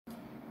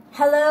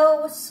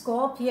Hello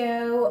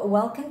Scorpio,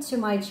 welcome to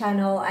my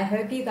channel. I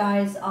hope you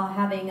guys are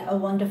having a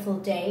wonderful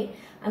day.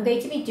 I'm going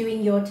to be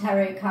doing your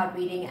tarot card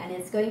reading and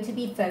it's going to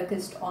be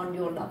focused on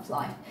your love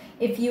life.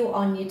 If you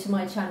are new to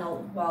my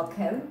channel,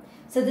 welcome.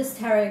 So this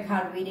tarot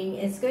card reading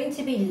is going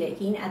to be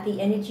looking at the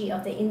energy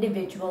of the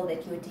individual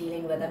that you're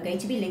dealing with. I'm going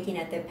to be looking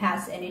at their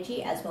past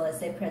energy as well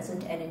as their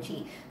present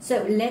energy.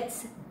 So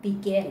let's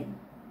begin.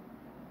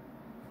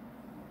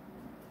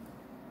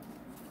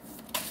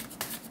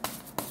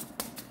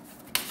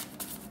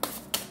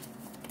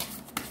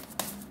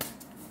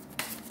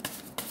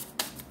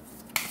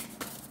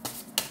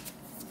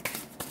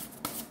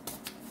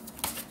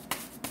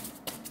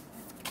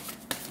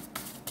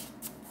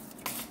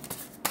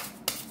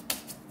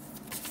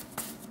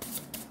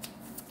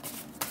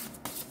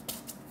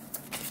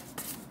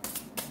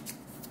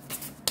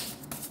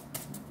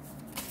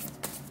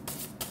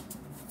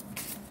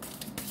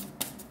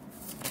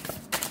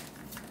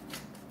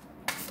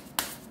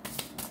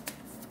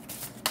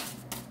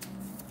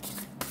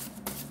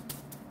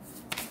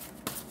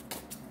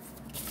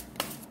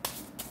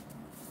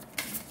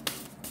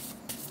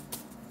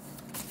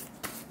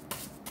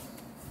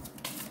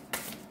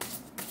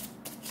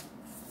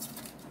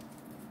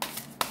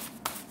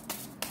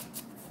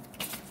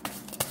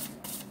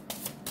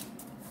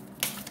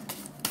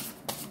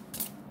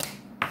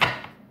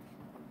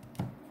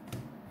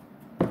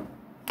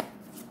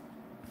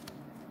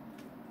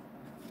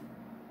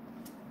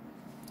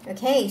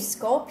 Okay,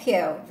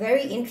 Scorpio,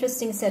 very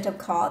interesting set of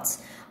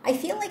cards. I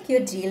feel like you're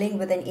dealing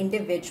with an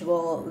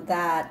individual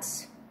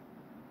that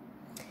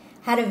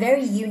had a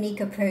very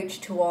unique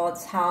approach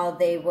towards how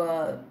they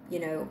were,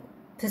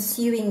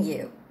 pursuing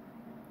you.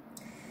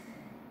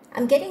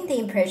 I'm getting the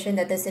impression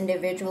that this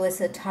individual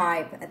is a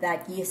type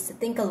that used to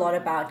think a lot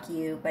about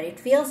you, but it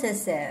feels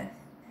as if,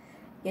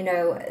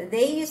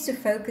 they used to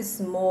focus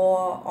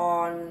more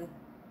on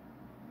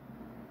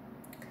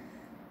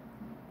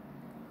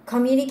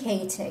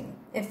communicating.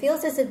 It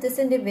feels as if this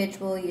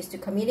individual used to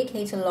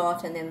communicate a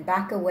lot and then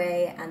back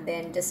away and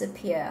then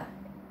disappear.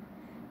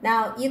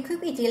 Now, you could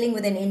be dealing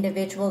with an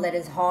individual that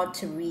is hard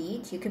to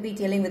read. You could be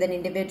dealing with an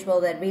individual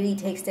that really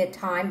takes their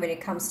time when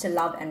it comes to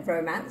love and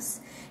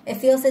romance. It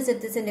feels as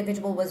if this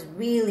individual was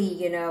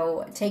really,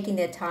 taking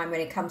their time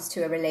when it comes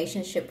to a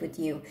relationship with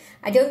you.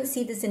 I don't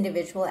see this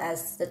individual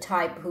as the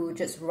type who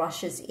just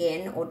rushes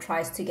in or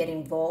tries to get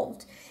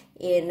involved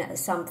in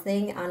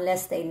something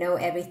unless they know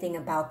everything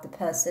about the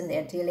person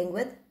they're dealing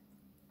with.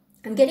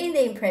 I'm getting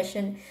the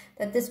impression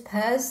that this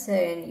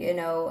person,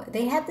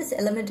 they have this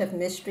element of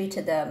mystery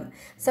to them.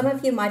 Some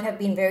of you might have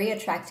been very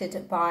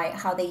attracted by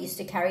how they used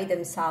to carry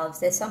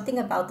themselves. There's something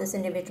about this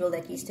individual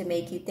that used to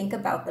make you think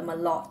about them a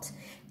lot.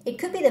 It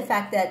could be the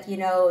fact that, they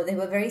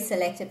were very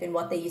selective in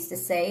what they used to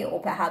say, or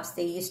perhaps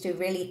they used to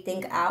really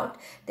think out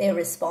their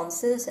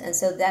responses, and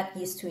so that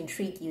used to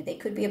intrigue you. They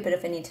could be a bit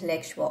of an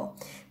intellectual.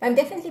 But I'm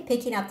definitely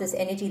picking up this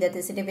energy that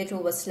this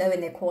individual was slow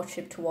in their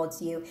courtship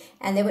towards you,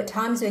 and there were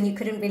times when you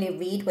couldn't really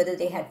read whether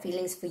they had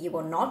feelings for you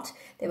or not.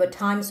 There were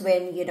times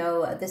when,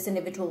 this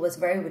individual was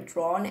very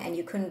withdrawn, and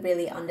you couldn't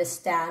really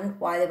understand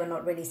why they were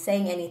not really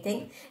saying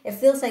anything. It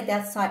feels like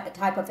that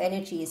type of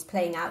energy is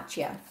playing out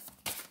here.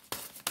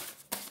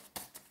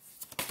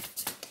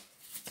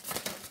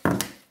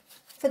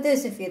 For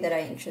those of you that are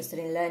interested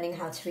in learning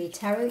how to read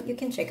tarot, you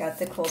can check out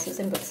the courses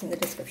and books in the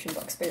description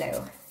box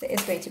below. There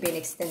is going to be an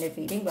extended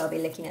reading where I'll be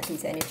looking at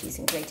these energies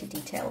in greater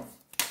detail.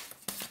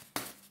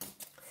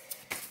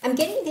 I'm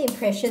getting the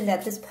impression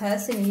that this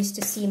person used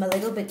to seem a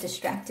little bit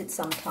distracted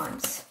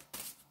sometimes.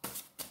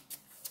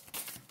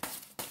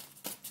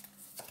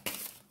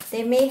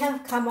 They may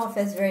have come off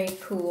as very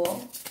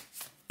cool,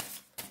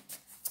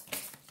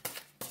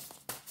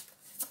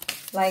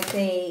 like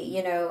they,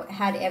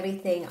 had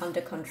everything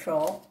under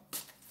control.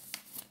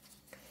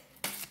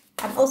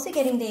 I'm also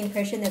getting the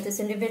impression that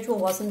this individual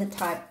wasn't the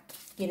type,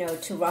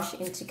 to rush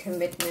into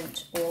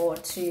commitment or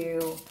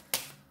to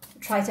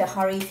try to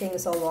hurry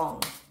things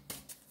along.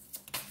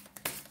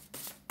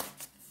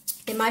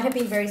 They might have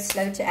been very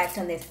slow to act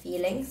on their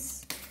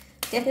feelings.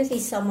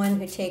 Definitely someone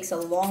who takes a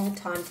long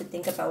time to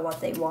think about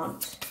what they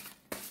want.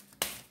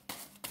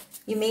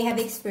 You may have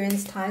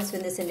experienced times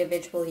when this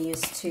individual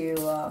used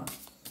to,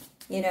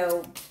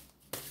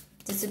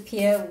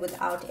 disappear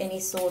without any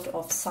sort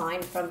of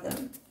sign from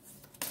them.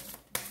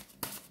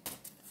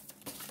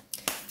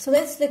 So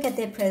let's look at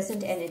their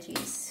present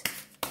energies.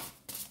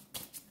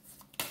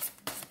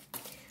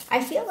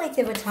 I feel like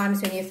there were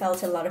times when you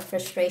felt a lot of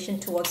frustration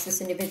towards this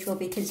individual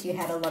because you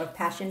had a lot of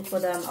passion for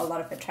them, a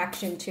lot of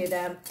attraction to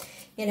them.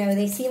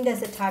 They seemed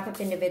as a type of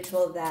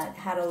individual that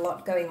had a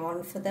lot going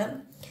on for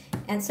them.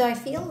 And so I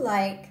feel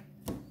like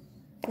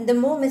the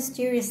more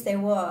mysterious they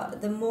were,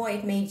 the more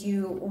it made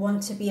you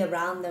want to be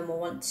around them or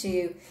want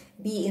to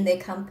be in their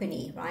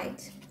company,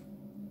 right?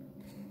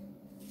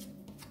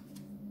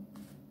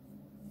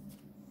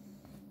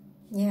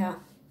 Yeah.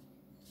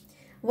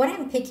 What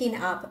I'm picking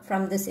up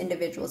from this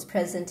individual's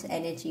present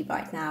energy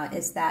right now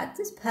is that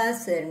this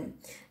person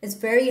is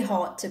very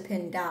hard to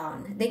pin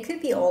down. They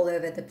could be all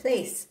over the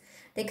place.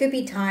 There could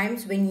be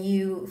times when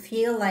you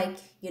feel like,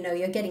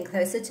 you're getting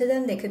closer to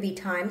them. There could be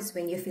times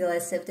when you feel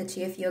as if the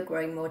two of you are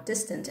growing more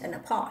distant and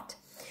apart.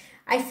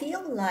 I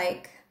feel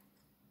like,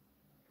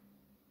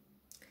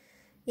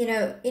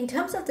 in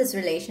terms of this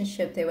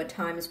relationship, there were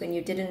times when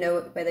you didn't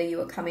know whether you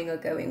were coming or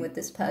going with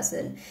this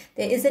person.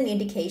 There is an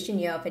indication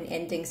here of an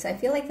ending. So I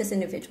feel like this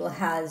individual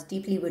has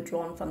deeply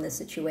withdrawn from the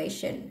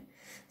situation.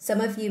 Some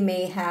of you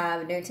may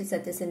have noticed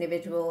that this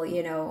individual,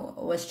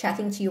 was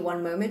chatting to you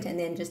one moment and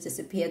then just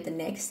disappeared the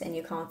next, and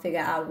you can't figure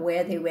out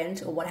where they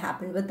went or what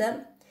happened with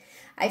them.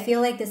 I feel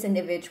like this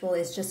individual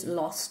is just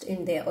lost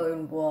in their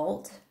own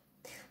world.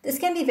 This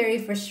can be very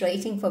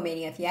frustrating for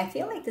many of you. I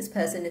feel like this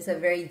person is a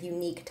very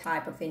unique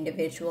type of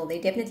individual.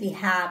 They definitely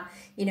have,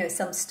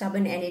 some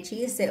stubborn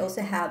energies. They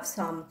also have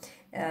some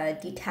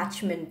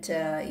detachment,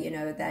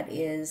 that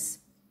is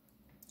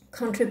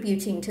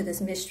contributing to this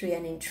mystery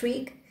and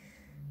intrigue.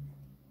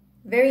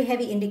 Very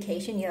heavy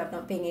indication here of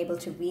not being able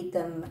to read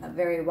them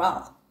very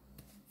well.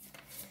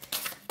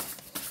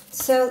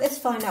 So let's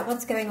find out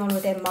what's going on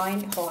with their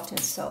mind, heart, and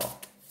soul.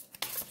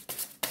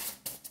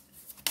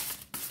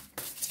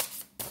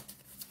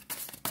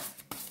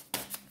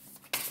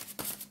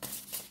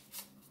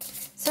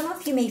 Some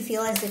of you may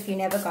feel as if you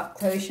never got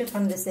closure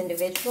from this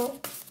individual.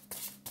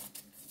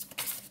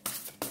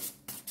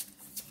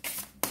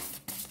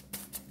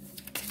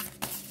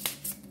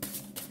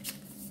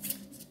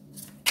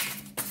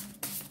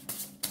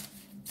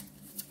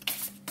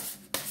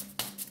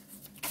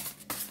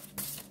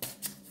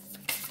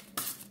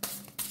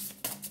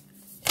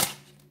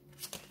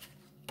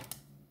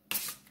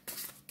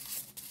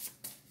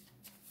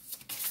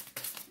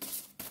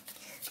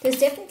 There's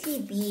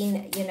definitely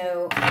been,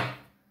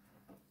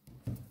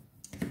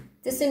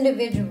 this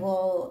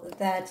individual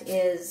that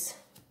is,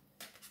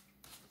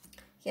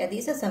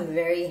 these are some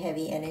very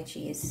heavy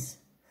energies.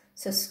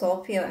 So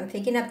Scorpio, I'm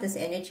picking up this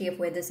energy of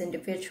where this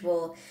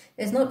individual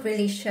is not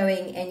really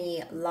showing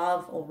any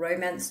love or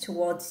romance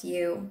towards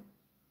you.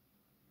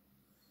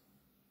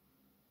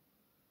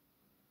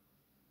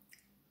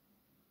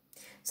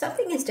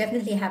 Something is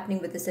definitely happening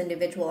with this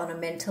individual on a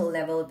mental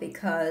level,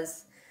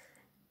 because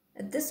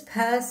this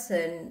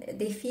person,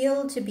 they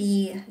feel to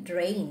be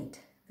drained,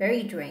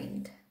 very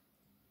drained.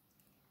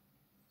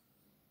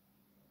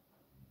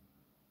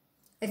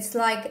 It's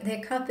like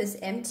their cup is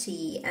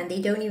empty and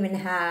they don't even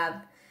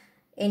have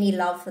any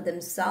love for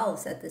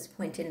themselves at this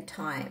point in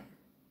time.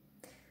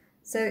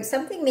 So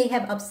something may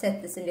have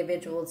upset this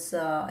individual's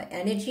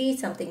energy.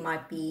 Something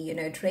might be,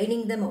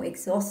 draining them or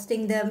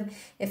exhausting them.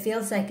 It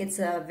feels like it's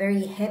a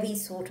very heavy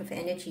sort of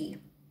energy.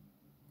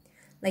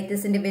 Like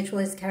this individual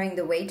is carrying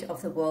the weight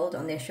of the world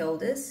on their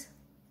shoulders.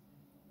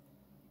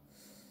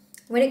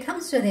 When it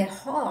comes to their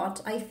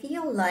heart, I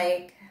feel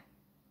like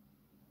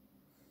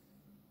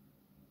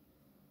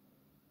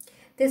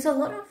there's a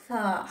lot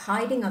of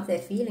hiding of their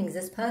feelings.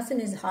 This person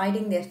is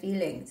hiding their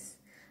feelings,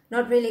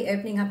 not really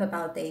opening up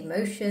about their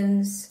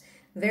emotions,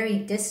 very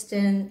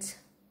distant.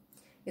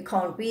 You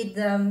can't read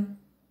them.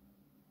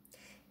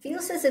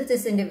 Feels as if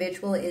this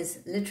individual is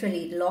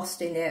literally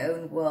lost in their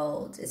own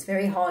world. It's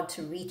very hard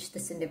to reach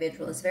this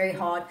individual. It's very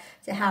hard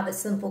to have a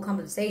simple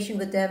conversation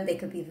with them. They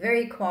could be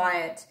very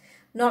quiet,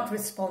 not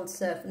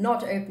responsive,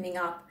 not opening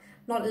up,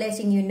 not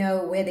letting you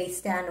know where they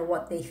stand or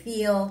what they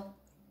feel.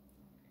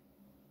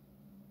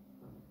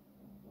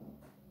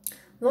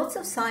 Lots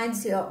of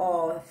signs here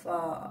of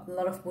a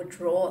lot of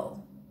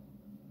withdrawal.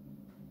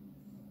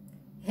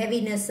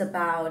 Heaviness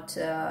about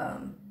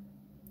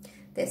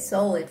their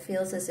soul. It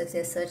feels as if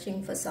they're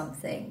searching for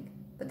something,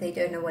 but they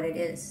don't know what it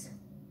is.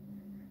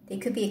 They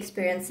could be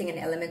experiencing an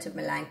element of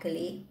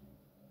melancholy.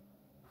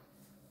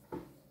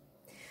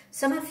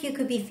 Some of you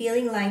could be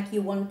feeling like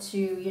you want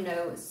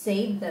to,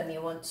 save them.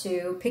 You want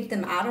to pick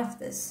them out of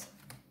this.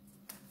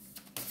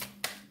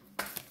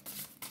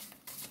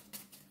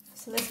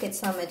 So let's get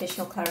some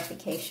additional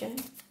clarification.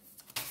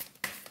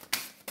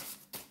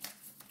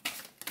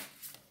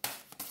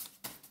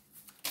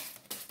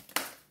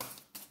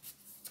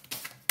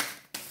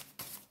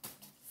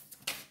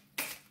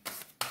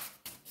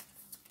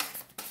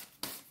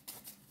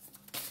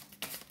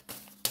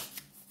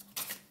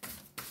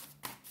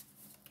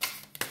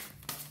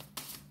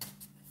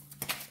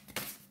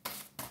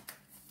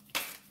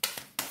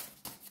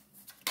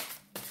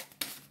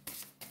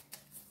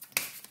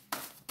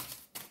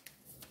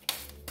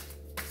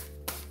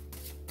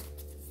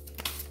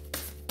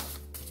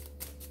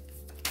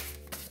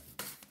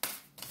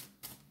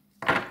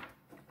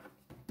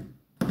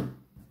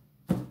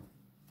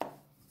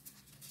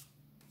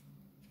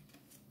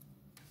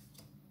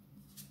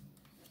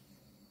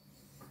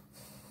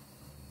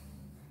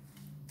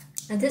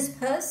 And this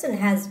person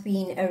has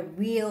been a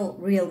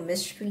real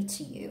mystery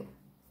to you.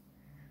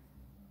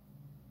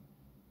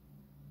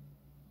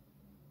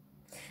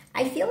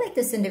 I feel like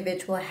this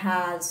individual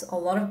has a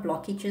lot of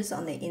blockages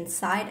on the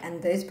inside,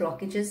 and those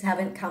blockages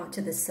haven't come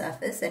to the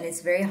surface, and it's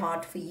very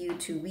hard for you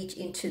to reach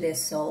into their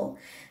soul.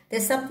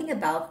 There's something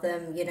about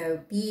them,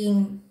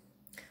 being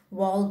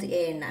walled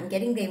in. I'm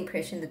getting the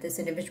impression that this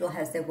individual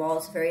has their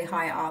walls very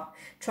high up.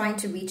 Trying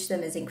to reach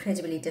them is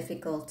incredibly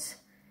difficult.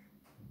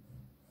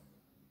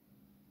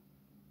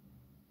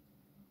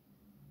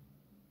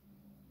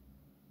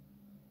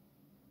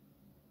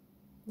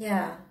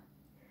 Yeah.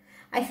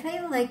 I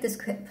feel like this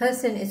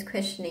person is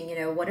questioning,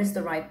 what is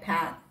the right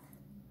path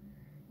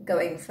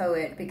going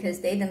forward,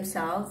 because they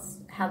themselves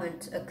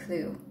haven't a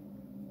clue.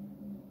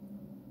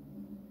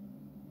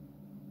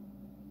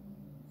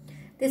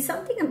 There's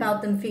something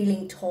about them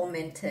feeling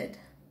tormented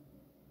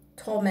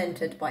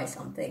by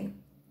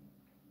something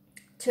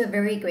to a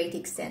very great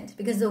extent,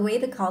 because the way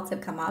the cards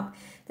have come up,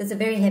 there's a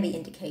very heavy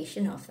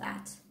indication of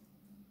that.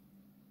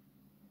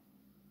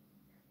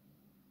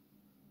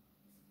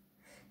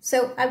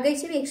 So I'm going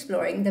to be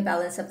exploring the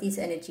balance of these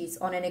energies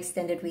on an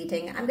extended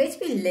reading. I'm going to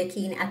be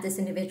looking at this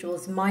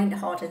individual's mind,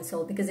 heart, and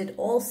soul, because it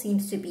all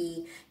seems to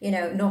be,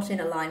 not in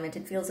alignment.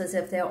 It feels as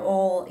if they're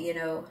all, in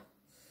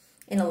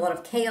a lot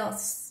of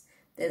chaos.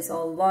 There's a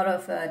lot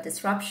of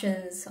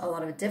disruptions, a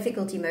lot of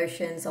difficult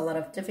emotions, a lot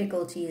of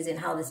difficulties in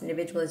how this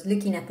individual is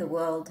looking at the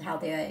world, how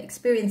they are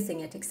experiencing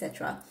it,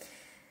 etc.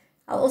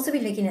 I'll also be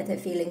looking at their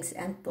feelings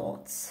and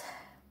thoughts.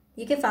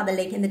 You can find the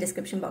link in the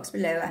description box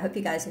below. I hope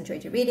you guys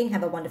enjoyed your reading.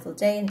 Have a wonderful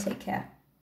day and take care.